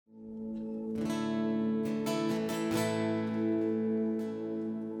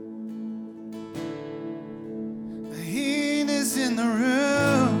in the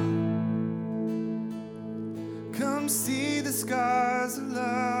room. Come see the scars of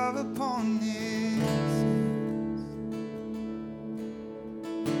love upon his hands.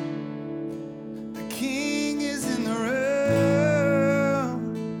 The King is in the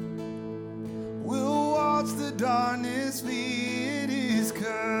room. We'll watch the darkness flee, it is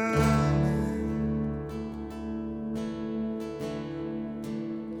coming.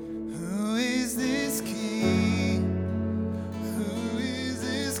 Who is this King? Who is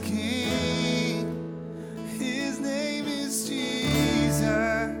this King? His name is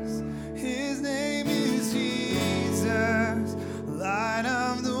Jesus. His name is Jesus. Light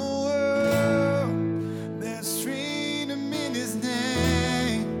of the world. There's freedom in his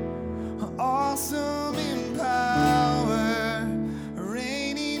name. Awesome in power.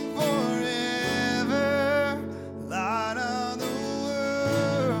 Reigning forever. Light of the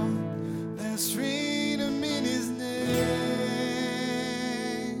world. There's freedom in his name.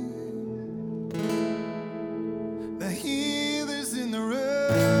 The healer's in the room.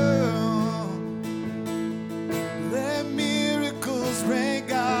 Let miracles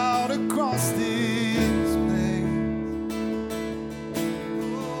break out across this place.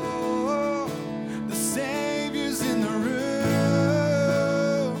 Oh, the Savior's in the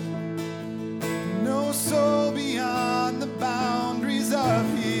room. No soul beyond the boundaries of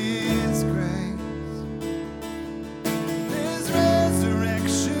his grace. There's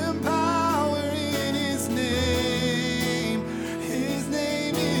resurrection power in his name. His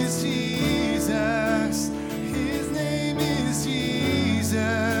name is Jesus. His name is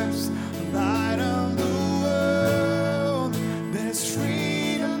Jesus. Light of the world. There's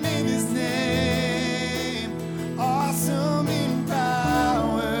freedom in his name. Awesome in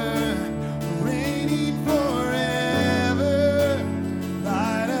power. Reigning forever.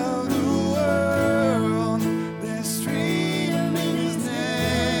 Light of the world. There's freedom in his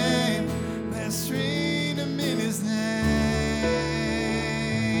name. There's freedom in his name.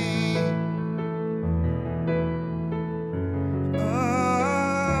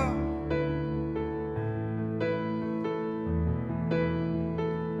 Oh.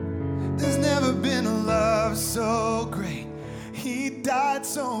 There's never been a love so great. He died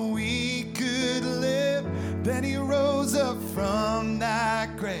so we could live. Then he rose up from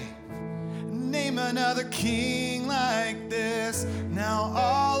that grave. Name another king like this. Now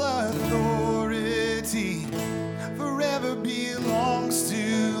all authority forever belongs to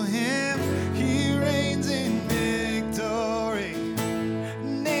him. He reigns in victory.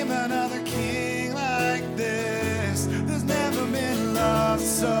 Name another king like this. There's never been love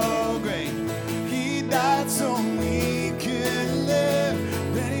so great. He died so we could live.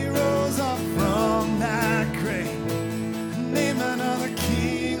 Then he rose up from that grave. Name another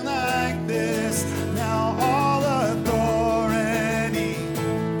king like this. Now all authority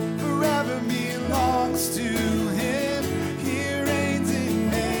forever belongs to him. He reigns in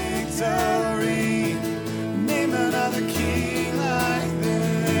victory. Name another king like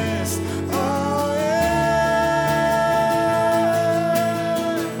this. Oh yeah.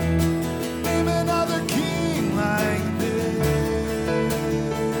 Name another king like this.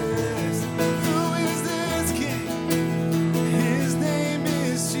 Who is this king? His name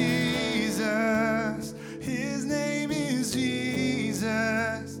is Jesus. His name is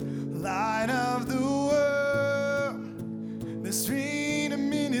Jesus. Light of the world. There's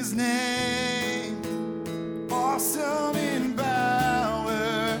freedom in his name. Awesome in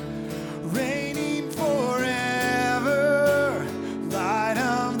power. Reigning forever. Light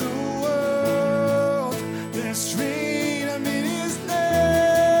of the world. There's freedom in his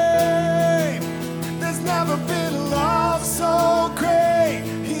name. There's never been a love so great.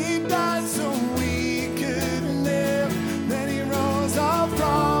 He died so we could live. Then he rose up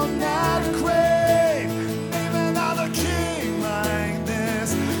from that grave. Name another king like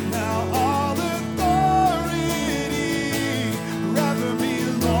this. Now all authority forever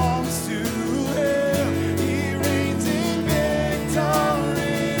belongs to him. He reigns in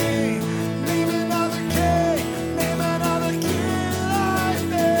victory. Name another king. Name another king like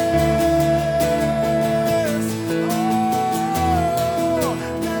this. Oh,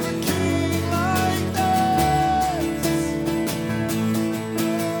 never king like this.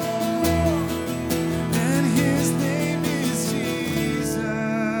 And his name is Jesus.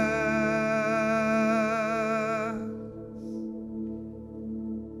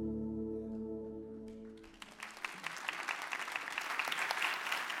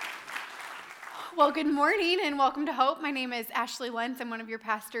 Well, good morning and welcome to Hope. My name is Ashley Lentz. I'm one of your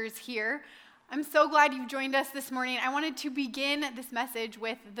pastors here. I'm so glad you've joined us this morning. I wanted to begin this message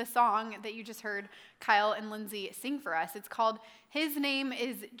with the song that you just heard Kyle and Lindsay sing for us. It's called His Name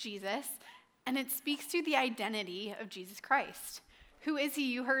is Jesus, and it speaks to the identity of Jesus Christ. Who is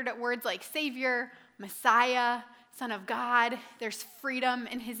he? You heard words like Savior, Messiah, Son of God. There's freedom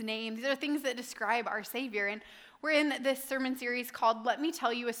in his name. These are things that describe our Savior. And we're in this sermon series called Let Me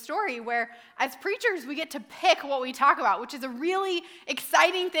Tell You a Story, where as preachers, we get to pick what we talk about, which is a really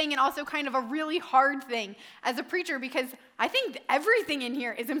exciting thing and also kind of a really hard thing as a preacher, because I think everything in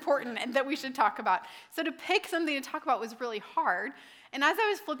here is important and that we should talk about. So to pick something to talk about was really hard. And as I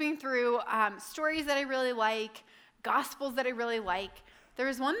was flipping through stories that I really like, gospels that I really like, there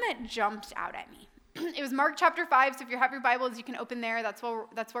was one that jumped out at me. It was Mark chapter 5, so if you have your Bibles, you can open there. That's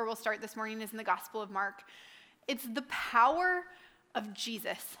where we'll start this morning, is in the Gospel of Mark. It's the power of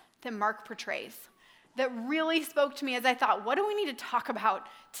Jesus that Mark portrays that really spoke to me as I thought, what do we need to talk about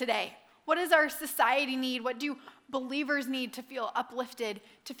today? What does our society need? What do believers need to feel uplifted,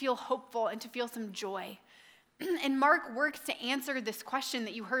 to feel hopeful, and to feel some joy? And Mark works to answer this question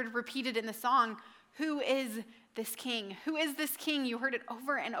that you heard repeated in the song, who is this king? Who is this king? You heard it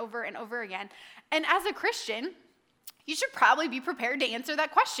over and over and over again. And as a Christian, you should probably be prepared to answer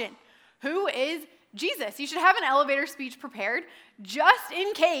that question. Who is Jesus? You should have an elevator speech prepared just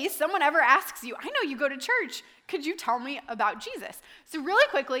in case someone ever asks you, I know you go to church. Could you tell me about Jesus? So really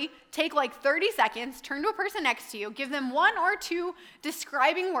quickly, take like 30 seconds, turn to a person next to you, give them one or two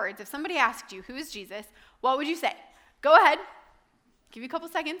describing words. If somebody asked you, who is Jesus? What would you say? Go ahead. Give you a couple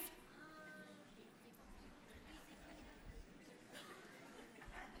seconds.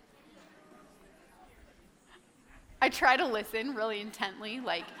 I try to listen really intently,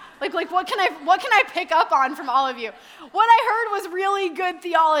 like what can I pick up on from all of you? What I heard was really good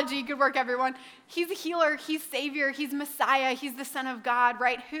theology. Good work, everyone. He's a healer, he's Savior, he's Messiah, he's the Son of God,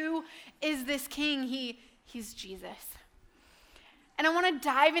 right? Who is this king? He's Jesus. And I want to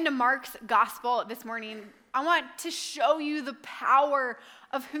dive into Mark's gospel this morning. I want to show you the power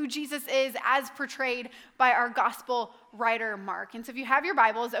of who Jesus is as portrayed by our gospel writer, Mark. And so if you have your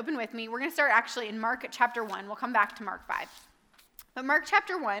Bibles, open with me. We're going to start actually in Mark chapter 1. We'll come back to Mark 5. But Mark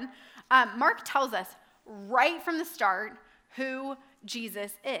chapter 1, Mark tells us right from the start who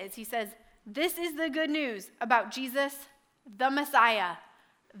Jesus is. He says, this is the good news about Jesus, the Messiah,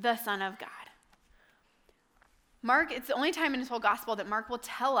 the Son of God. Mark, it's the only time in his whole gospel that Mark will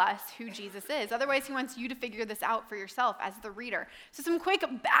tell us who Jesus is. Otherwise, he wants you to figure this out for yourself as the reader. So some quick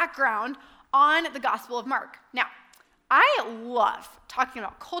background on the Gospel of Mark. Now, I love talking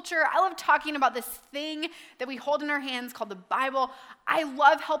about culture. I love talking about this thing that we hold in our hands called the Bible. I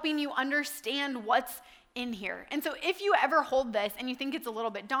love helping you understand what's in here. And so if you ever hold this and you think it's a little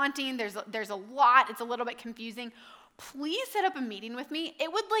bit daunting, there's a lot, it's a little bit confusing, please set up a meeting with me.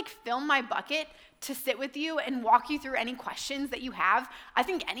 It would fill my bucket to sit with you and walk you through any questions that you have. I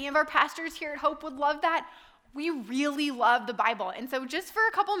think any of our pastors here at Hope would love that. We really love the Bible. And so just for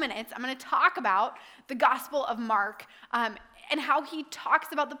a couple minutes, I'm going to talk about the Gospel of Mark and how he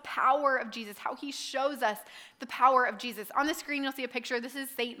talks about the power of Jesus, how he shows us the power of Jesus. On the screen, you'll see a picture. This is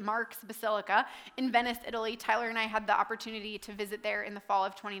St. Mark's Basilica in Venice, Italy. Tyler and I had the opportunity to visit there in the fall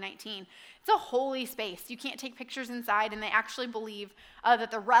of 2019. It's a holy space. You can't take pictures inside, and they actually believe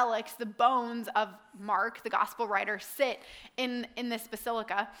that the relics, the bones of Mark, the gospel writer, sit in this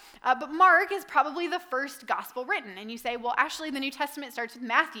basilica. But Mark is probably the first gospel written. And you say, well, actually, the New Testament starts with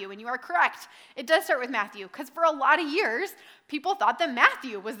Matthew, and you are correct. It does start with Matthew, because for a lot of years, people thought that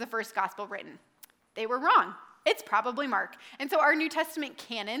Matthew was the first gospel written. They were wrong. It's probably Mark. And so our New Testament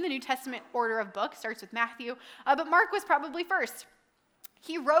canon, the New Testament order of books, starts with Matthew, but Mark was probably first.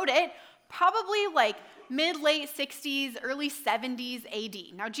 He wrote it probably mid-late 60s, early 70s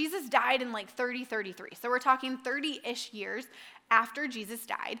AD. Now, Jesus died in 3033, so we're talking 30-ish years after Jesus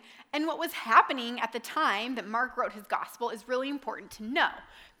died. And what was happening at the time that Mark wrote his gospel is really important to know,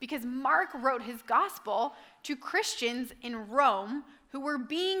 because Mark wrote his gospel to Christians in Rome who were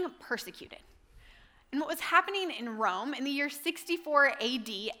being persecuted. And what was happening in Rome, in the year 64 AD,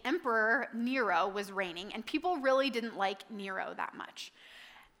 Emperor Nero was reigning, and people really didn't like Nero that much.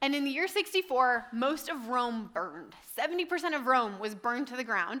 And in the year 64, most of Rome burned. 70% of Rome was burned to the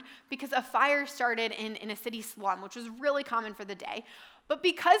ground because a fire started in a city slum, which was really common for the day. But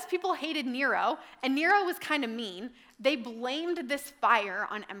because people hated Nero, and Nero was kind of mean, they blamed this fire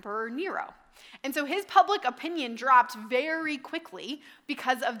on Emperor Nero. And so his public opinion dropped very quickly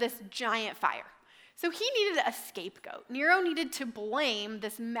because of this giant fire. So he needed a scapegoat. Nero needed to blame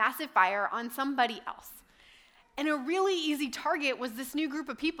this massive fire on somebody else. And a really easy target was this new group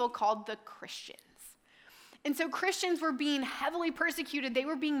of people called the Christians. And so Christians were being heavily persecuted. They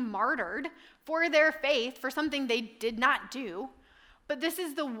were being martyred for their faith, for something they did not do. But this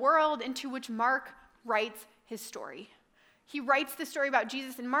is the world into which Mark writes his story. He writes the story about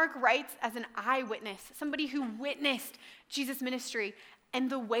Jesus, and Mark writes as an eyewitness, somebody who witnessed Jesus' ministry. And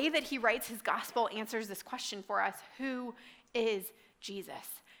the way that he writes his gospel answers this question for us: who is Jesus?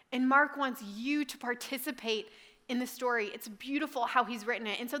 And Mark wants you to participate in the story. It's beautiful how he's written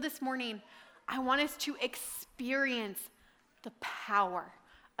it. And so this morning, I want us to experience the power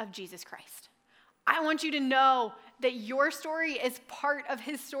of Jesus Christ. I want you to know that your story is part of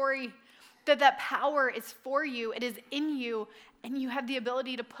his story, that power is for you, it is in you, and you have the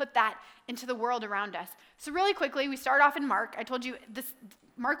ability to put that into the world around us. So really quickly, we start off in Mark. I told you this,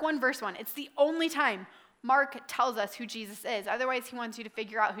 Mark 1, verse 1. It's the only time Mark tells us who Jesus is. Otherwise, he wants you to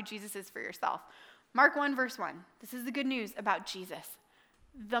figure out who Jesus is for yourself. Mark 1, verse 1. This is the good news about Jesus,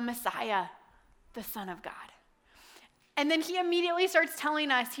 the Messiah, the Son of God. And then he immediately starts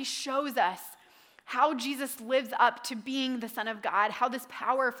telling us, he shows us how Jesus lives up to being the Son of God, how this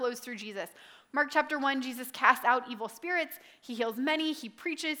power flows through Jesus. Mark chapter 1, Jesus casts out evil spirits. He heals many. He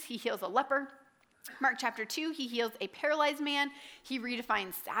preaches. He heals a leper. Mark chapter 2, he heals a paralyzed man. He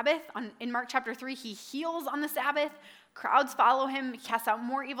redefines Sabbath. In Mark chapter 3, he heals on the Sabbath. Crowds follow him. He casts out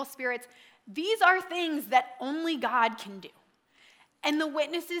more evil spirits. These are things that only God can do. And the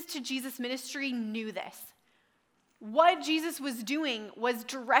witnesses to Jesus' ministry knew this. What Jesus was doing was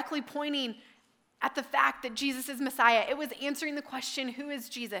directly pointing at the fact that Jesus is Messiah. It was answering the question, who is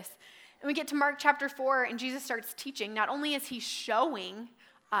Jesus? And we get to Mark chapter 4, and Jesus starts teaching. Not only is he showing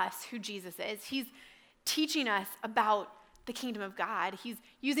us who Jesus is, he's teaching us about the kingdom of God. He's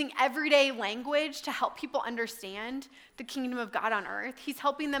using everyday language to help people understand the kingdom of God on earth. He's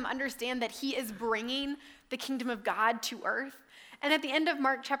helping them understand that he is bringing the kingdom of God to earth. And at the end of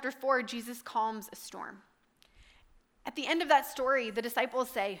Mark chapter 4, Jesus calms a storm. At the end of that story, the disciples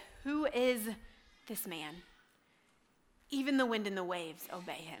say, who is this man? Even the wind and the waves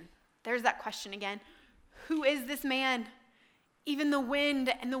obey him. There's that question again. Who is this man? Even the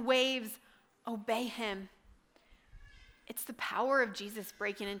wind and the waves obey him. It's the power of Jesus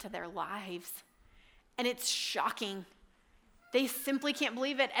breaking into their lives. And it's shocking. They simply can't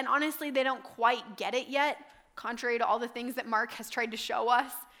believe it. And honestly, they don't quite get it yet, contrary to all the things that Mark has tried to show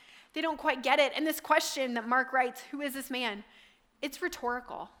us. They don't quite get it. And this question that Mark writes, who is this man? It's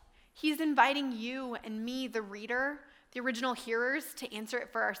rhetorical. He's inviting you and me, the reader, the original hearers, to answer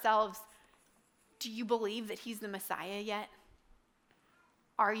it for ourselves. Do you believe that he's the Messiah yet?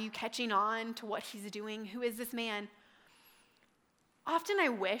 Are you catching on to what he's doing? Who is this man? Often I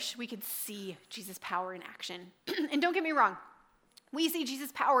wish we could see Jesus' power in action. And don't get me wrong, we see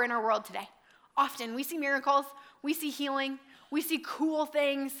Jesus' power in our world today. Often we see miracles, we see healing, we see cool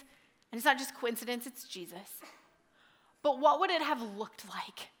things, and it's not just coincidence, it's Jesus. But what would it have looked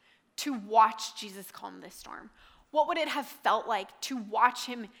like to watch Jesus calm this storm? What would it have felt like to watch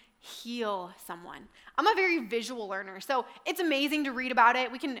him heal someone? I'm a very visual learner, so it's amazing to read about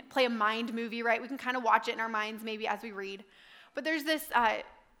it. We can play a mind movie, right? We can kind of watch it in our minds maybe as we read. But there's this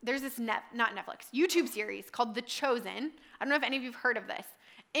YouTube series called The Chosen. I don't know if any of you have heard of this.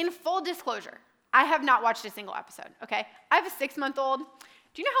 In full disclosure, I have not watched a single episode, okay? I have a 6-month-old.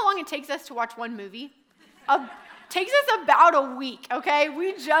 Do you know how long it takes us to watch one movie? Takes us about a week, okay?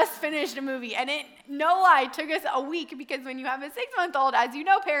 We just finished a movie, and it, no lie, took us a week, because when you have a 6-month-old, as you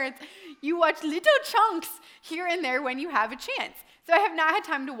know, parents, you watch little chunks here and there when you have a chance. So I have not had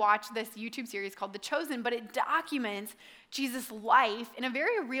time to watch this YouTube series called The Chosen, but it documents Jesus' life in a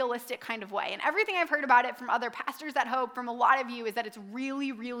very realistic kind of way. And everything I've heard about it from other pastors at Hope, from a lot of you, is that it's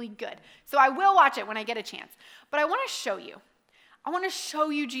really, really good. So I will watch it when I get a chance. But I want to show you. I want to show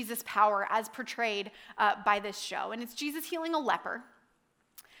you Jesus' power as portrayed by this show. And it's Jesus healing a leper.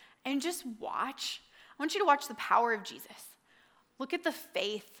 And just watch. I want you to watch the power of Jesus. Look at the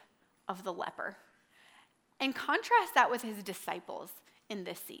faith of the leper. And contrast that with his disciples in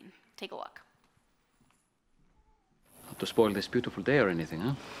this scene. Take a look. Not to spoil this beautiful day or anything,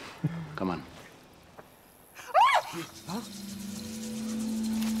 huh? Come on. Huh?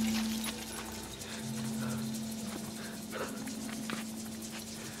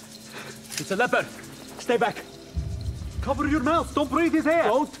 It's a leper. Stay back. Cover your mouth. Don't breathe his air.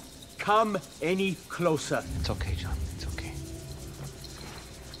 Don't come any closer. It's okay, John. It's okay.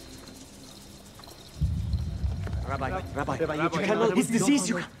 Rabbi, you cannot. His disease.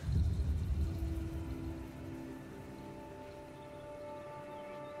 You.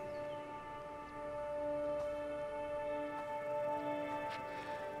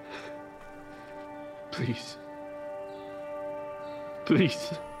 Please.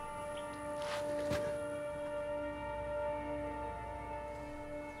 Please.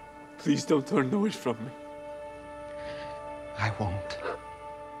 Please don't turn away from me. I won't.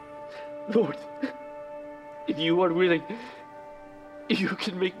 Lord, if you are willing, you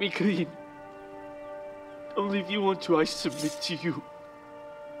can make me clean. Only if you want to, I submit to you.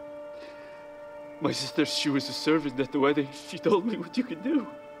 My sister, she was a servant at the wedding. She told me what you can do.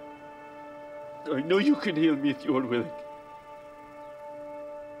 I know you can heal me if you are willing.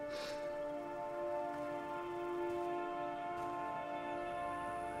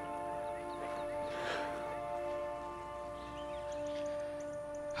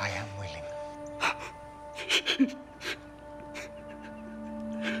 I am willing.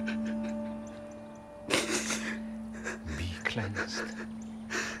 Be cleansed.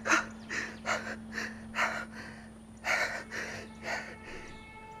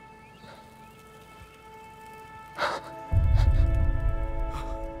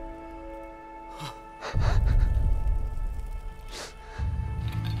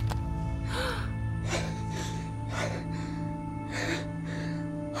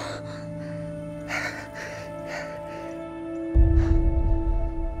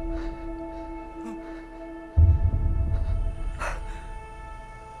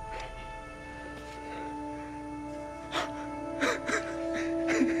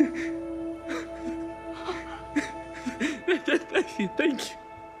 Thank you.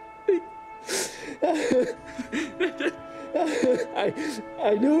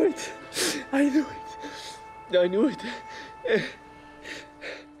 I knew it. I knew it. I knew it.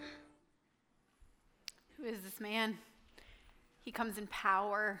 Who is this man? He comes in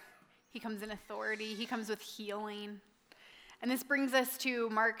power. He comes in authority. He comes with healing. And this brings us to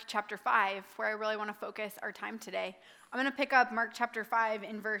Mark chapter 5, where I really want to focus our time today. I'm going to pick up Mark chapter 5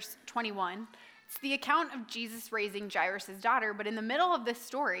 in verse 21. It's the account of Jesus raising Jairus' daughter, but in the middle of this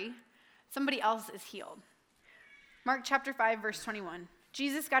story, somebody else is healed. Mark chapter 5, verse 21.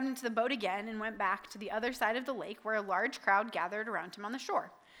 Jesus got into the boat again and went back to the other side of the lake where a large crowd gathered around him on the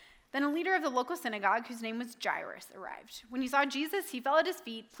shore. Then a leader of the local synagogue, whose name was Jairus, arrived. When he saw Jesus, he fell at his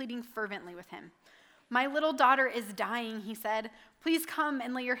feet, pleading fervently with him. "My little daughter is dying," he said. "Please come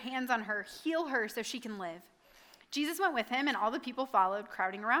and lay your hands on her. Heal her so she can live." Jesus went with him, and all the people followed,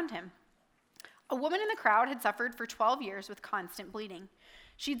 crowding around him. A woman in the crowd had suffered for 12 years with constant bleeding.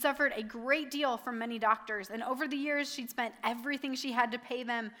 She'd suffered a great deal from many doctors, and over the years she'd spent everything she had to pay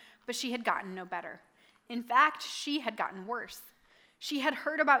them, but she had gotten no better. In fact, she had gotten worse. She had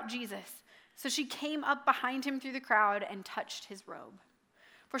heard about Jesus, so she came up behind him through the crowd and touched his robe.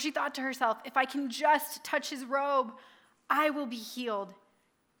 For she thought to herself, if I can just touch his robe, I will be healed.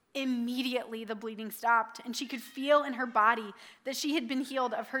 Immediately the bleeding stopped, and she could feel in her body that she had been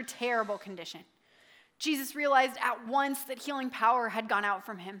healed of her terrible condition. Jesus realized at once that healing power had gone out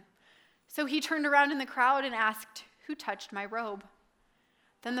from him. So he turned around in the crowd and asked, "Who touched my robe?"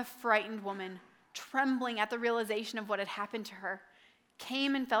 Then the frightened woman, trembling at the realization of what had happened to her,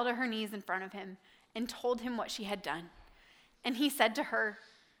 came and fell to her knees in front of him and told him what she had done. And he said to her,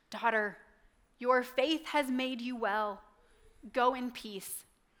 "Daughter, your faith has made you well. Go in peace.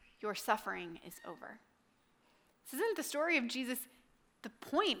 Your suffering is over." This isn't the story of Jesus. The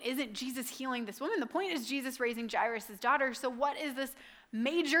point isn't Jesus healing this woman. The point is Jesus raising Jairus' daughter. So what is this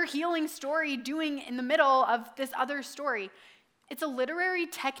major healing story doing in the middle of this other story? It's a literary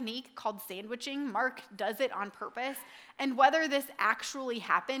technique called sandwiching. Mark does it on purpose. And whether this actually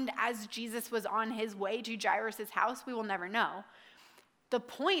happened as Jesus was on his way to Jairus' house, we will never know. The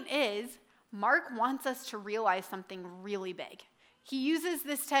point is, Mark wants us to realize something really big. He uses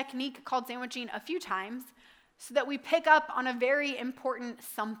this technique called sandwiching a few times so that we pick up on a very important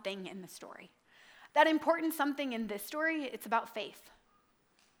something in the story. That important something in this story, it's about faith.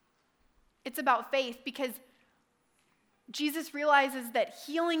 It's about faith because Jesus realizes that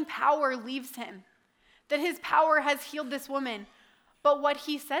healing power leaves him, that his power has healed this woman. But what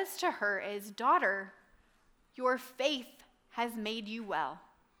he says to her is, "Daughter, your faith has made you well."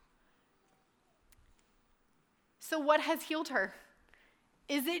 So what has healed her?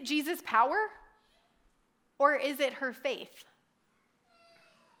 Is it Jesus' power? Or is it her faith?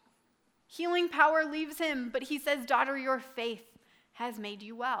 Healing power leaves him, but he says, "Daughter, your faith has made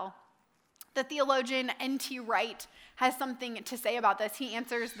you well." The theologian N.T. Wright has something to say about this. He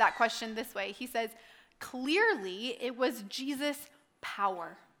answers that question this way. He says, "Clearly it was Jesus'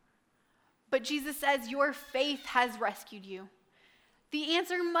 power. But Jesus says, your faith has rescued you. The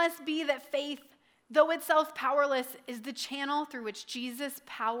answer must be that faith, though itself powerless, is the channel through which Jesus'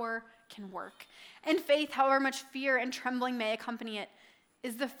 power can work. And faith, however much fear and trembling may accompany it,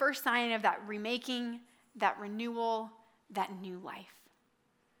 is the first sign of that remaking, that renewal, that new life."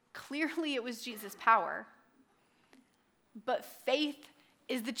 Clearly it was Jesus' power, but faith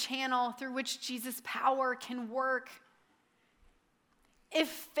is the channel through which Jesus' power can work, if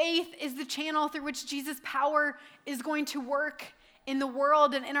faith is the channel through which Jesus' power is going to work in the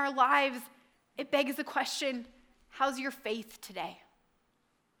world and in our lives, it begs the question, how's your faith today?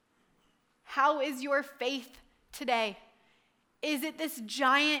 How is your faith today? Is it this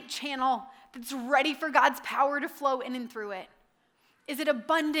giant channel that's ready for God's power to flow in and through it? Is it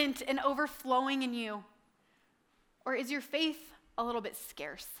abundant and overflowing in you? Or is your faith a little bit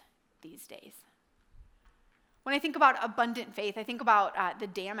scarce these days? When I think about abundant faith, I think about the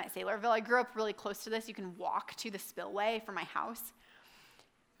dam at Saylorville. I grew up really close to this. You can walk to the spillway from my house.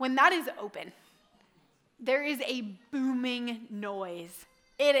 When that is open, there is a booming noise.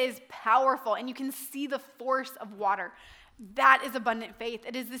 It is powerful, and you can see the force of water. That is abundant faith.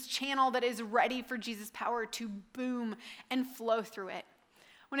 It is this channel that is ready for Jesus' power to boom and flow through it.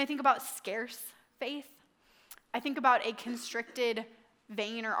 When I think about scarce faith, I think about a constricted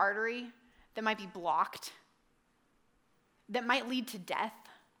vein or artery that might be blocked, that might lead to death.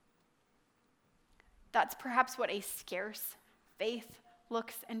 That's perhaps what a scarce faith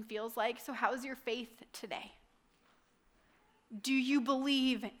looks and feels like. So how's your faith today? Do you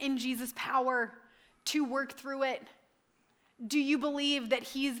believe in Jesus' power to work through it? Do you believe that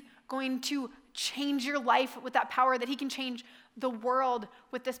he's going to change your life with that power, that he can change the world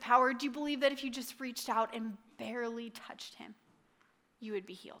with this power? Do you believe that if you just reached out and barely touched him, you would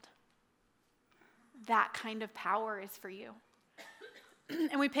be healed? That kind of power is for you.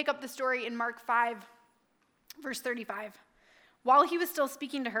 And we pick up the story in Mark 5, verse 35. While he was still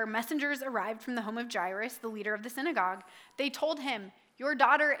speaking to her, messengers arrived from the home of Jairus, the leader of the synagogue. They told him, "Your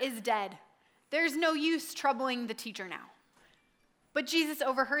daughter is dead. There's no use troubling the teacher now." But Jesus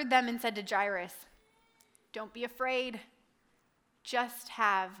overheard them and said to Jairus, "Don't be afraid. Just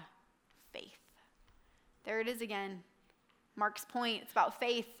have faith." There it is again. Mark's point, it's about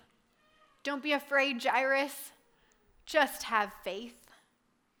faith. Don't be afraid, Jairus. Just have faith.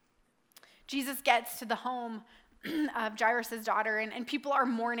 Jesus gets to the home of Jairus' daughter, and people are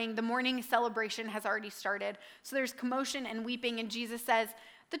mourning. The mourning celebration has already started. So there's commotion and weeping, and Jesus says,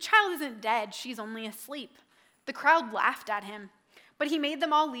 "The child isn't dead, she's only asleep." The crowd laughed at him, but he made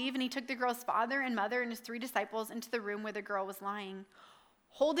them all leave, and he took the girl's father and mother and his 3 disciples into the room where the girl was lying.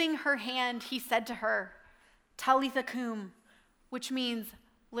 Holding her hand, he said to her, "Talitha cum," which means,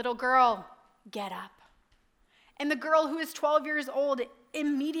 "Little girl, get up." And the girl, who is 12 years old,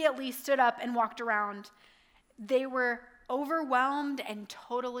 immediately stood up and walked around. They were overwhelmed and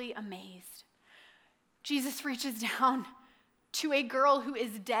totally amazed. Jesus reaches down to a girl who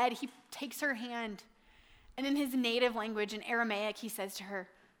is dead. He takes her hand, and in his native language, in Aramaic, he says to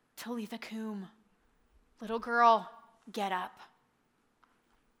her, "Talitha cum," little girl, get up.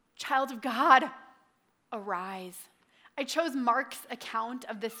 Child of God, arise. I chose Mark's account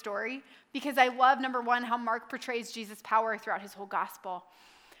of this story because I love, number one, how Mark portrays Jesus' power throughout his whole gospel.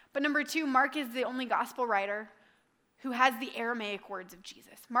 But number two, Mark is the only gospel writer who has the Aramaic words of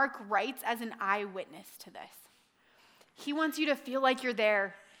Jesus. Mark writes as an eyewitness to this. He wants you to feel like you're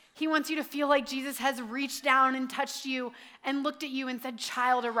there. He wants you to feel like Jesus has reached down and touched you and looked at you and said,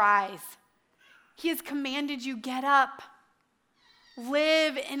 "Child, arise." He has commanded you, get up.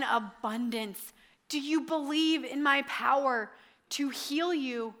 Live in abundance. Do you believe in my power to heal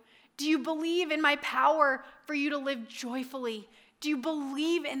you? Do you believe in my power for you to live joyfully? Do you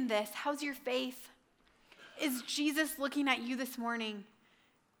believe in this? How's your faith? Is Jesus looking at you this morning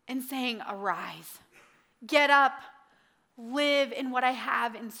and saying, "Arise, get up, live in what I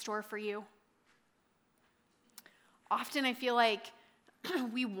have in store for you"? Often I feel like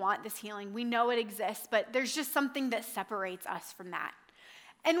we want this healing. We know it exists, but there's just something that separates us from that.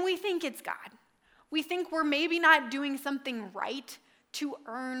 And we think it's God. We think we're maybe not doing something right to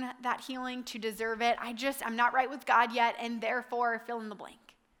earn that healing, to deserve it. I'm not right with God yet, and therefore fill in the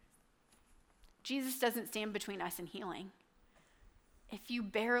blank. Jesus doesn't stand between us and healing. If you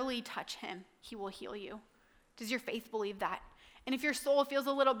barely touch him, he will heal you. Does your faith believe that? And if your soul feels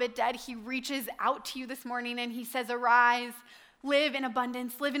a little bit dead, he reaches out to you this morning and he says, "Arise, live in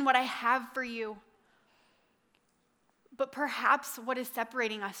abundance, live in what I have for you." But perhaps what is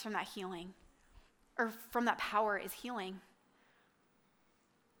separating us from that healing or from that power is healing.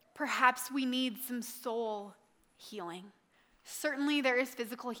 Perhaps we need some soul healing. Certainly there is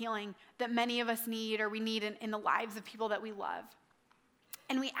physical healing that many of us need or we need in the lives of people that we love.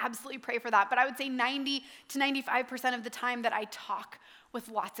 And we absolutely pray for that. But I would say 90 to 95% of the time that I talk with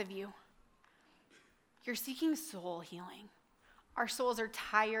lots of you, you're seeking soul healing. Our souls are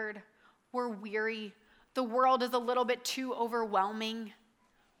tired. We're weary. The world is a little bit too overwhelming.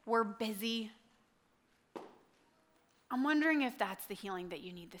 We're busy. I'm wondering if that's the healing that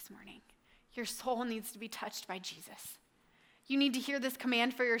you need this morning. Your soul needs to be touched by Jesus. You need to hear this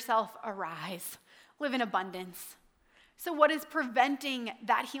command for yourself: arise, live in abundance. So what is preventing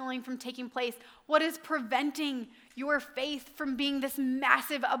that healing from taking place? What is preventing your faith from being this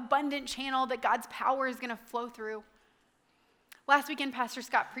massive, abundant channel that God's power is going to flow through? Last weekend, Pastor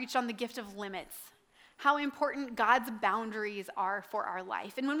Scott preached on the gift of limits, how important God's boundaries are for our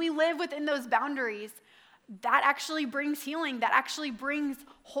life. And when we live within those boundaries, that actually brings healing, that actually brings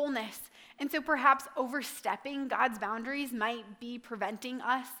wholeness. And so perhaps overstepping God's boundaries might be preventing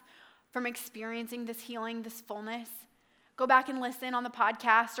us from experiencing this healing, this fullness. Go back and listen on the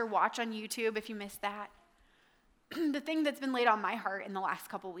podcast or watch on YouTube if you missed that. The thing that's been laid on my heart in the last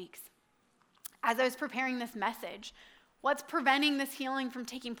couple weeks, as I was preparing this message, what's preventing this healing from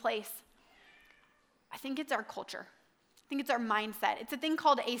taking place? I think it's our culture. I think it's our mindset. It's a thing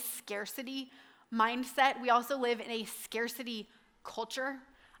called a scarcity mindset. We also live in a scarcity culture.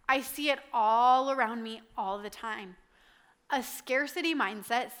 I see it all around me all the time. A scarcity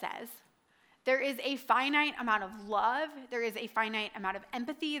mindset says there is a finite amount of love, there is a finite amount of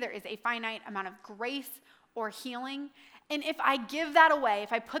empathy, there is a finite amount of grace or healing. And if I give that away,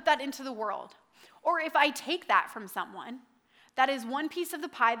 if I put that into the world, or if I take that from someone, that is one piece of the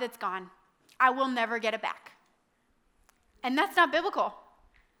pie that's gone. I will never get it back. And that's not biblical.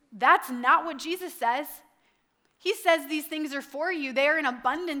 That's not what Jesus says. He says these things are for you. They are in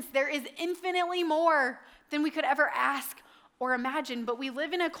abundance. There is infinitely more than we could ever ask or imagine, but we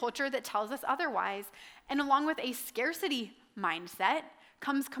live in a culture that tells us otherwise. And along with a scarcity mindset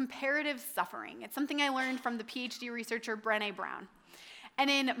comes comparative suffering. It's something I learned from the PhD researcher Brené Brown. And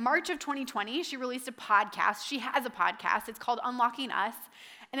in March of 2020, she released a podcast. She has a podcast. It's called Unlocking Us.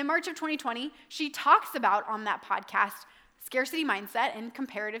 And in March of 2020, she talks about on that podcast scarcity mindset and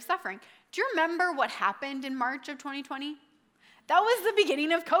comparative suffering. Do you remember what happened in March of 2020? That was the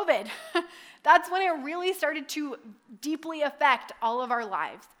beginning of COVID. That's when it really started to deeply affect all of our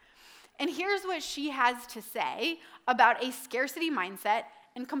lives. And here's what she has to say about a scarcity mindset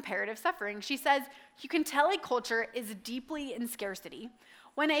and comparative suffering. She says, you can tell a culture is deeply in scarcity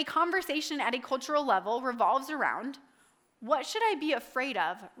when a conversation at a cultural level revolves around, what should I be afraid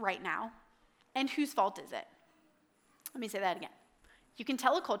of right now? And whose fault is it? Let me say that again. You can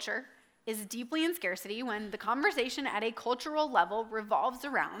tell a culture is deeply in scarcity when the conversation at a cultural level revolves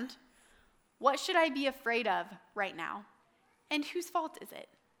around, what should I be afraid of right now? And whose fault is it?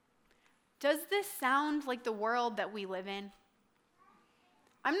 Does this sound like the world that we live in?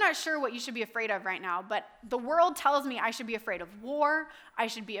 I'm not sure what you should be afraid of right now, but the world tells me I should be afraid of war, I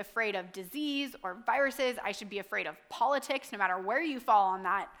should be afraid of disease or viruses, I should be afraid of politics, no matter where you fall on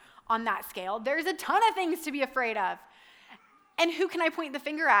that scale. There's a ton of things to be afraid of. And who can I point the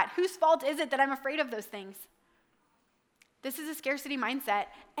finger at? Whose fault is it that I'm afraid of those things? This is a scarcity mindset,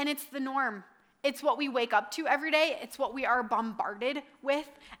 and it's the norm. It's what we wake up to every day. It's what we are bombarded with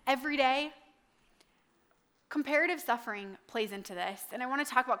every day. Comparative suffering plays into this, and I want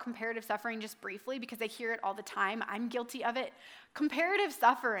to talk about comparative suffering just briefly because I hear it all the time. I'm guilty of it. Comparative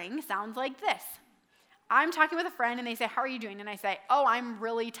suffering sounds like this. I'm talking with a friend, and they say, how are you doing? And I say, oh, I'm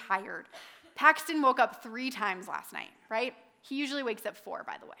really tired. Paxton woke up 3 times last night, right? He usually wakes up 4,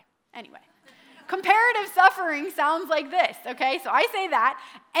 by the way. Anyway, comparative suffering sounds like this, okay? So I say that,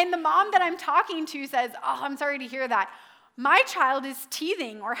 and the mom that I'm talking to says, oh, I'm sorry to hear that. My child is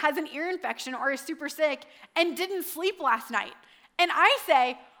teething or has an ear infection or is super sick and didn't sleep last night. And I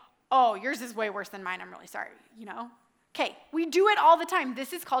say, oh, yours is way worse than mine. I'm really sorry, you know? Okay, we do it all the time.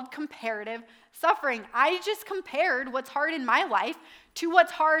 This is called comparative suffering. I just compared what's hard in my life to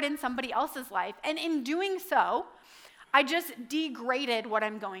what's hard in somebody else's life. And in doing so, I just degraded what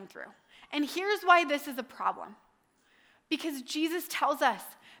I'm going through. And here's why this is a problem. Because Jesus tells us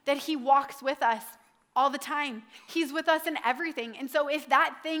that he walks with us all the time. He's with us in everything. And so if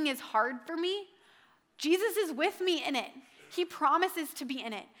that thing is hard for me, Jesus is with me in it. He promises to be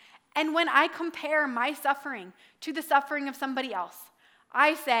in it. And when I compare my suffering to the suffering of somebody else,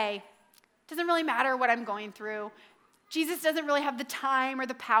 I say, it doesn't really matter what I'm going through. Jesus doesn't really have the time or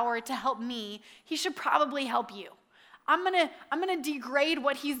the power to help me. He should probably help you. I'm gonna degrade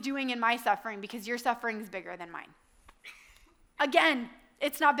what he's doing in my suffering because your suffering is bigger than mine. Again,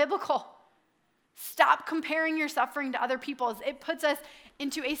 it's not biblical. Stop comparing your suffering to other people's. It puts us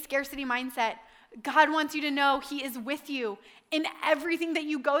into a scarcity mindset. God wants you to know he is with you in everything that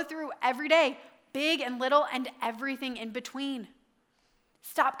you go through every day, big and little and everything in between.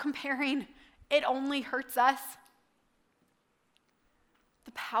 Stop comparing. It only hurts us.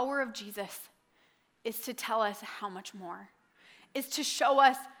 The power of Jesus is to tell us how much more, is to show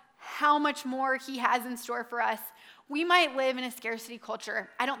us how much more he has in store for us. We might live in a scarcity culture.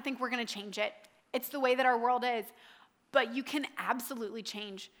 I don't think we're going to change it. It's the way that our world is. But you can absolutely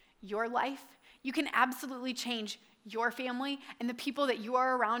change your life. You can absolutely change your family and the people that you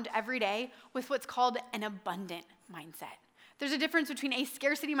are around every day with what's called an abundant mindset. There's a difference between a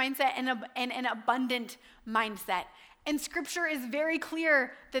scarcity mindset and an abundant mindset. And Scripture is very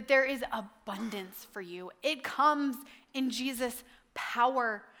clear that there is abundance for you. It comes in Jesus'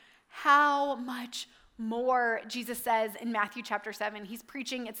 power. How much more, Jesus says in Matthew chapter 7. He's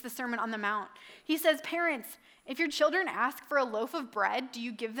preaching, it's the Sermon on the Mount. He says, parents, if your children ask for a loaf of bread, do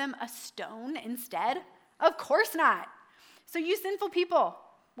you give them a stone instead? Of course not. So you sinful people,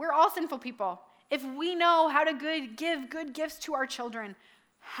 we're all sinful people. If we know how to give good gifts to our children,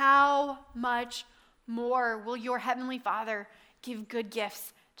 how much more will your heavenly Father give good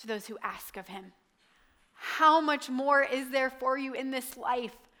gifts to those who ask of him? How much more is there for you in this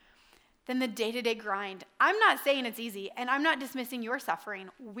life than the day-to-day grind? I'm not saying it's easy, and I'm not dismissing your suffering.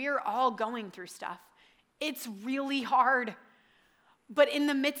 We're all going through stuff. It's really hard. But in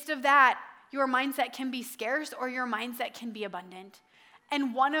the midst of that, your mindset can be scarce or your mindset can be abundant.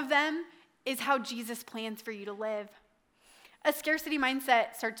 And one of them is how Jesus plans for you to live. A scarcity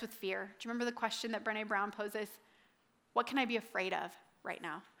mindset starts with fear. Do you remember the question that Brené Brown poses? What can I be afraid of right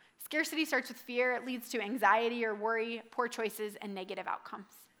now? Scarcity starts with fear. It leads to anxiety or worry, poor choices, and negative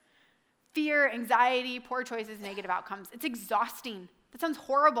outcomes. Fear, anxiety, poor choices, negative outcomes. It's exhausting. That sounds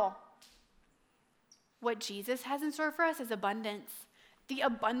horrible. What Jesus has in store for us is abundance. The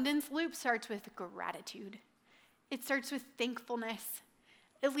abundance loop starts with gratitude. It starts with thankfulness.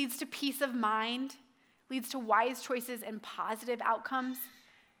 It leads to peace of mind, leads to wise choices and positive outcomes.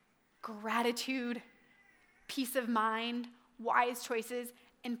 Gratitude, peace of mind, wise choices,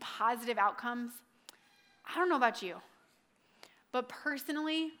 and positive outcomes. I don't know about you, but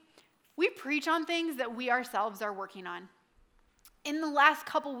personally, we preach on things that we ourselves are working on. In the last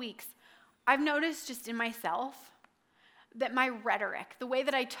couple weeks, I've noticed just in myself that my rhetoric, the way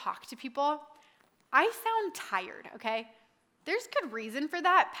that I talk to people, I sound tired, okay? There's good reason for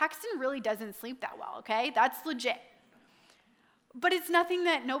that. Paxton really doesn't sleep that well, okay? That's legit. But it's nothing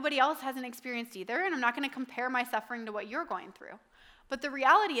that nobody else hasn't experienced either, and I'm not going to compare my suffering to what you're going through. But the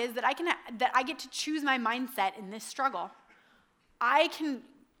reality is that I get to choose my mindset in this struggle. I can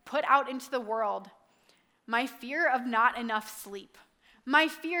put out into the world my fear of not enough sleep, my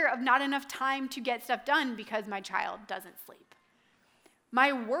fear of not enough time to get stuff done because my child doesn't sleep,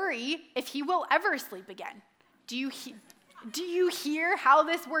 my worry if he will ever sleep again. Do you hear how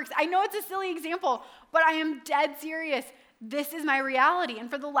this works? I know it's a silly example, but I am dead serious. This is my reality. And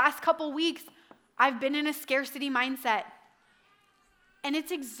for the last couple weeks, I've been in a scarcity mindset. And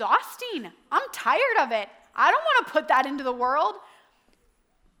it's exhausting. I'm tired of it. I don't want to put that into the world.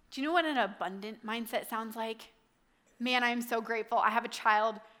 Do you know what an abundant mindset sounds like? Man, I am so grateful. I have a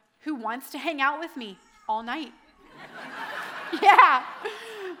child who wants to hang out with me all night. Yeah.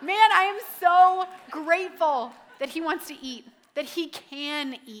 Man, I am so grateful that he wants to eat, that he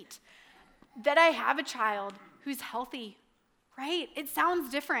can eat, that I have a child who's healthy, right? It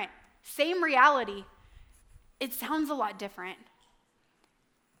sounds different. Same reality. It sounds a lot different.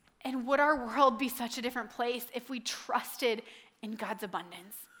 And would our world be such a different place if we trusted in God's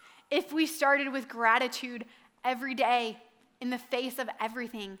abundance? If we started with gratitude every day in the face of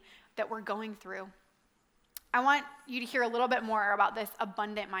everything that we're going through? I want you to hear a little bit more about this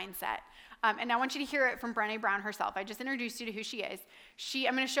abundant mindset. And I want you to hear it from Brené Brown herself. I just introduced you to who she is.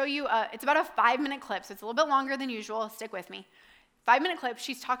 I'm going to show you, it's about a 5-minute clip, so it's a little bit longer than usual. Stick with me. 5-minute clip,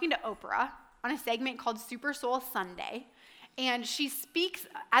 she's talking to Oprah on a segment called Super Soul Sunday. And she speaks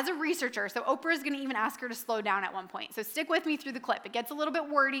as a researcher, so Oprah is going to even ask her to slow down at one point. So stick with me through the clip. It gets a little bit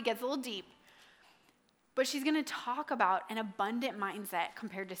wordy, gets a little deep. But she's going to talk about an abundant mindset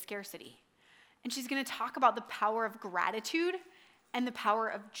compared to scarcity. And she's going to talk about the power of gratitude and the power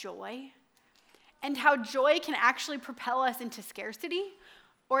of joy, and how joy can actually propel us into scarcity,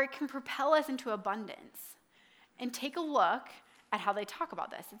 or it can propel us into abundance. And take a look at how they talk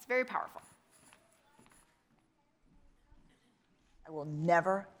about this. It's very powerful. I will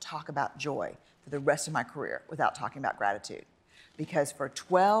never talk about joy for the rest of my career without talking about gratitude. Because for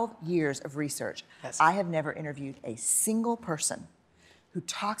 12 years of research, I have never interviewed a single person who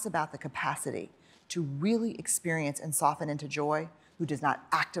talks about the capacity to really experience and soften into joy who does not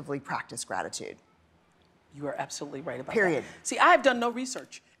actively practice gratitude. You are absolutely right about Period. that. See, I have done no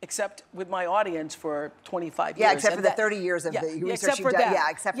research except with my audience for 25 years. Yeah, except for the 30 years of the research you've done. Yeah,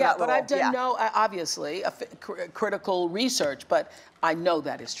 except for that but little, I've done obviously, critical research, but I know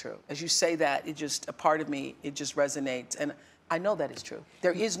that is true. As you say that, a part of me, it just resonates. And I know that is true.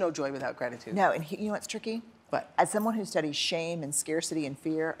 There is no joy without gratitude. No, and you know what's tricky? But As someone who studies shame and scarcity and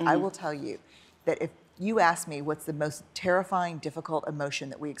fear, I will tell you that if you ask me what's the most terrifying, difficult emotion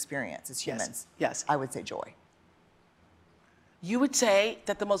that we experience as humans, yes. I would say joy. you would say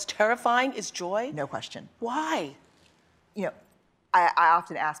that the most terrifying is joy? No question. Why? You know, I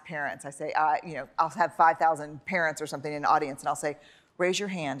often ask parents, I say, I'll have 5,000 parents or something in the audience, and I'll say, raise your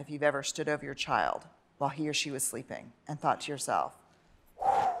hand if you've ever stood over your child while he or she was sleeping and thought to yourself,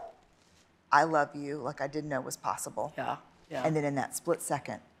 I love you like I didn't know was possible. Yeah, yeah. And then in that split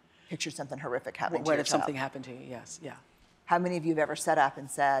second, picture something horrific happening to What your if child. something happened to you? Yes, yeah. How many of you have ever sat up and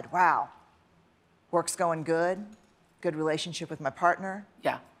said, wow, work's going good, good relationship with my partner,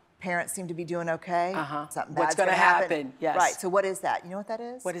 Yeah. parents seem to be doing okay, something What's bad's gonna gonna happen? Yes. Right, so what is that? You know what that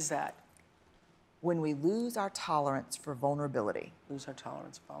is? What is that? When we lose our tolerance for vulnerability, Lose our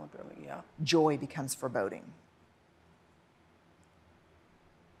tolerance, vulnerability, yeah. joy becomes foreboding.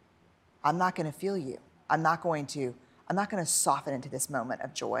 I'm not going to feel you. I'm not going to soften into this moment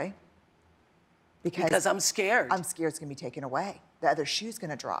of joy Because I'm scared. I'm scared it's going to be taken away. The other shoe's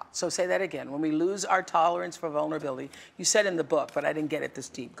going to drop. So say that again. When we lose our tolerance for vulnerability, you said in the book, but I didn't get it this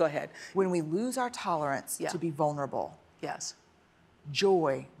deep. Go ahead. When we lose our tolerance Yeah. to be vulnerable, Yes.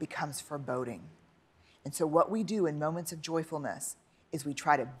 joy becomes foreboding. And so what we do in moments of joyfulness is we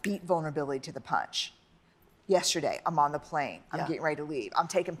try to beat vulnerability to the punch. Yesterday, I'm on the plane. I'm Yeah. getting ready to leave. I'm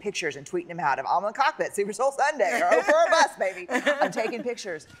taking pictures and tweeting them out of I'm in the cockpit, Super Soul Sunday, or over a bus, baby. I'm taking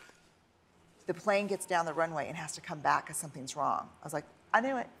pictures. The plane gets down the runway and has to come back because something's wrong. I was like, I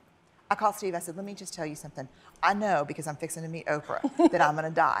knew it. I called Steve. I said, let me just tell you something. I know because I'm fixing to meet Oprah that I'm going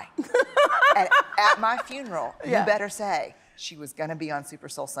to die. And at my funeral, Yeah. you better say she was going to be on Super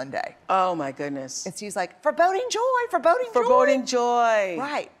Soul Sunday. Oh my goodness. And Steve's like, foreboding joy, foreboding joy. Foreboding joy.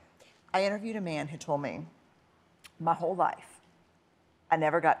 Right. I interviewed a man who told me my whole life, I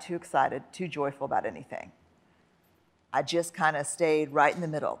never got too excited, too joyful about anything. I just kind of stayed right in the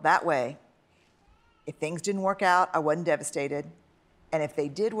middle. That way, if things didn't work out, I wasn't devastated. And if they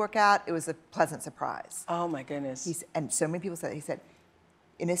did work out, it was a pleasant surprise. Oh my goodness. And so many people said, he said,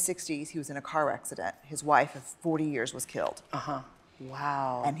 in his 60s, he was in a car accident. His wife of 40 years was killed.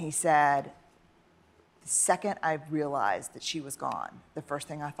 Wow. And he said, the second I realized that she was gone, the first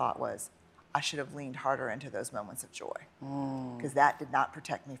thing I thought was, I should have leaned harder into those moments of joy. Because that did not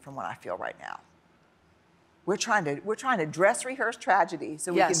protect me from what I feel right now. We're trying to dress rehearse tragedy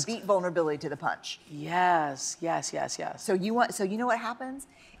so we Yes. can beat vulnerability to the punch. Yes, yes, yes, yes. So you know what happens?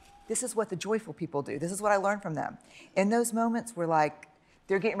 This is what the joyful people do. This is what I learned from them. In those moments where like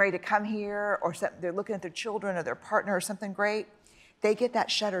they're getting ready to come here or they're looking at their children or their partner or something great, they get that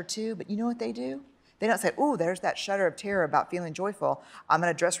shudder too, but you know what they do? They don't say, ooh, there's that shudder of terror about feeling joyful. I'm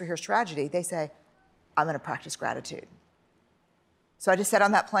going to dress rehearse tragedy. They say, I'm going to practice gratitude. So I just sat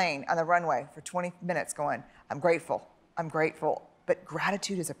on that plane on the runway for 20 minutes going, I'm grateful. But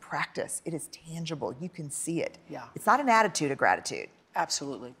gratitude is a practice. It is tangible. You can see it. Yeah. It's not an attitude of gratitude.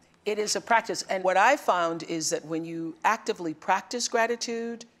 Absolutely. It is a practice. And what I found is that when you actively practice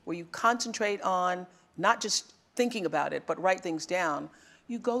gratitude, where you concentrate on not just thinking about it, but write things down,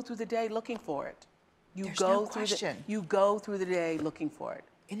 you go through the day looking for it. There's no question. You go through the day looking for it.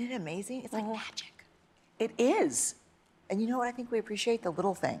 Isn't it amazing? It's like magic. It is. And you know what? I think we appreciate the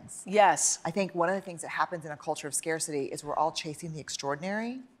little things. Yes. I think one of the things that happens in a culture of scarcity is we're all chasing the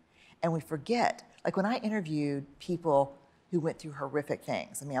extraordinary and we forget. Like when I interviewed people who went through horrific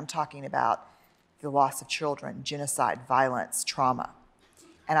things, I mean, I'm talking about the loss of children, genocide, violence, trauma.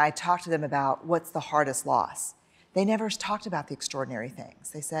 And I talked to them about what's the hardest loss. They never talked about the extraordinary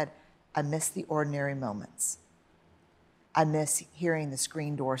things. They said, I miss the ordinary moments. I miss hearing the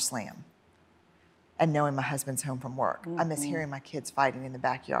screen door slam and knowing my husband's home from work. I miss hearing my kids fighting in the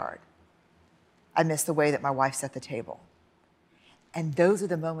backyard. I miss the way that my wife set the table. And those are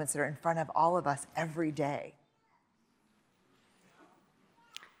the moments that are in front of all of us every day.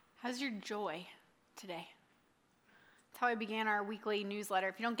 How's your joy today? That's how I began our weekly newsletter.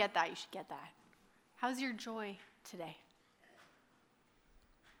 If you don't get that, you should get that. How's your joy today?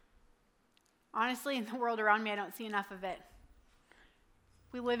 Honestly, in the world around me, I don't see enough of it.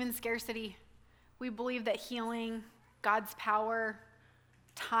 We live in scarcity. We believe that healing, God's power,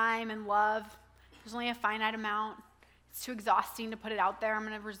 time, and love, there's only a finite amount. It's too exhausting to put it out there. I'm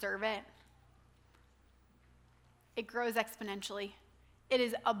going to reserve it. It grows exponentially. It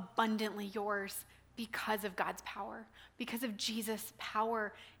is abundantly yours because of God's power, because of Jesus'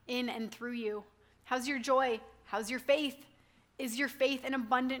 power in and through you. How's your joy? How's your faith? Is your faith an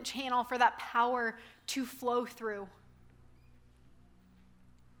abundant channel for that power to flow through?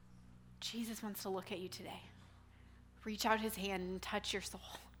 Jesus wants to look at you today. Reach out his hand and touch your soul.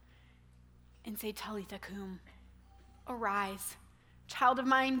 and say, Talitha cum, arise. Child of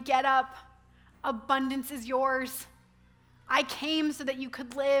mine, get up. Abundance is yours. I came so that you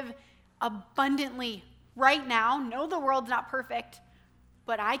could live abundantly right now. No, the world's not perfect,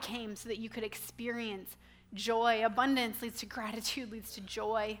 but I came so that you could experience joy. Abundance leads to gratitude, leads to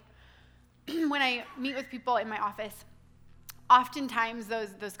joy. When I meet with people in my office, oftentimes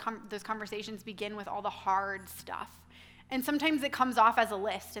those conversations begin with all the hard stuff. And sometimes it comes off as a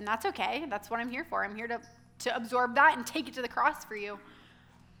list, and that's okay. That's what I'm here for. I'm here to absorb that and take it to the cross for you.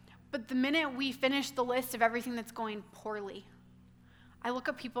 But the minute we finish the list of everything that's going poorly, I look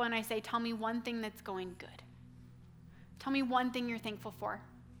at people and I say, tell me one thing that's going good. Tell me one thing you're thankful for.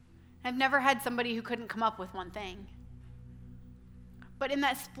 I've never had somebody who couldn't come up with one thing. But in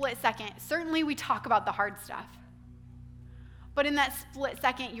that split second, certainly we talk about the hard stuff. But in that split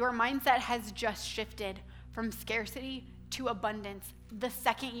second, your mindset has just shifted from scarcity to abundance the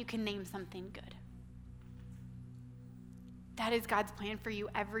second you can name something good. That is God's plan for you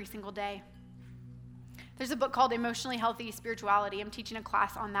every single day. There's a book called Emotionally Healthy Spirituality. I'm teaching a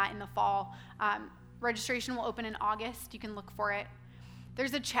class on that in the fall. Registration will open in August. You can look for it.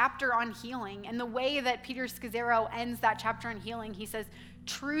 There's a chapter on healing, and the way that Peter Scazzero ends that chapter on healing, he says,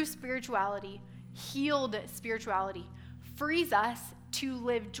 true spirituality, healed spirituality, frees us to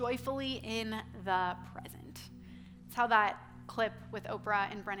live joyfully in the present. That's how that clip with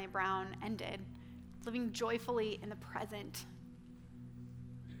Oprah and Brené Brown ended, living joyfully in the present.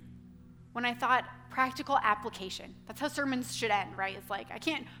 When I thought practical application, that's how sermons should end, right? It's like, I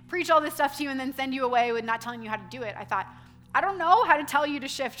can't preach all this stuff to you and then send you away with not telling you how to do it. I thought, I don't know how to tell you to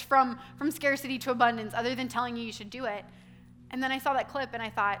shift from scarcity to abundance other than telling you should do it. And then I saw that clip and I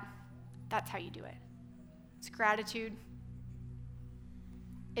thought, that's how you do it. It's gratitude.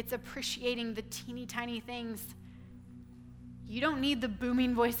 It's appreciating the teeny tiny things. You don't need the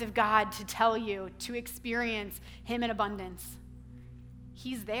booming voice of God to tell you to experience him in abundance.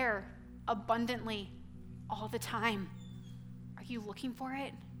 He's there abundantly all the time. Are you looking for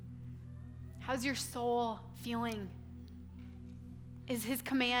it? How's your soul feeling? Is his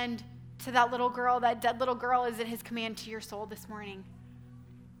command to that little girl, that dead little girl, is it his command to your soul this morning?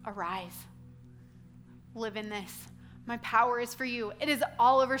 Arise. Live in this. My power is for you. It is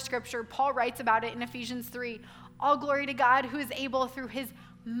all over Scripture. Paul writes about it in Ephesians 3. All glory to God who is able through his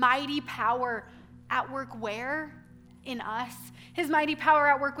mighty power at work where? In us. His mighty power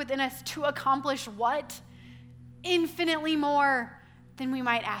at work within us to accomplish what? Infinitely more than we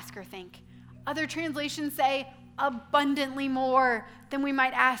might ask or think. Other translations say abundantly more than we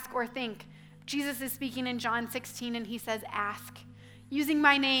might ask or think. Jesus is speaking in John 16 and he says, ask, using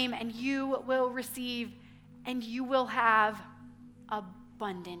my name, and you will receive, and you will have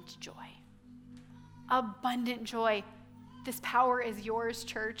abundant joy. Abundant joy. This power is yours,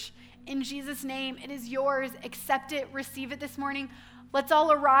 church. In Jesus' name, it is yours. Accept it, receive it this morning. Let's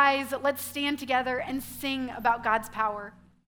all arise. Let's stand together and sing about God's power.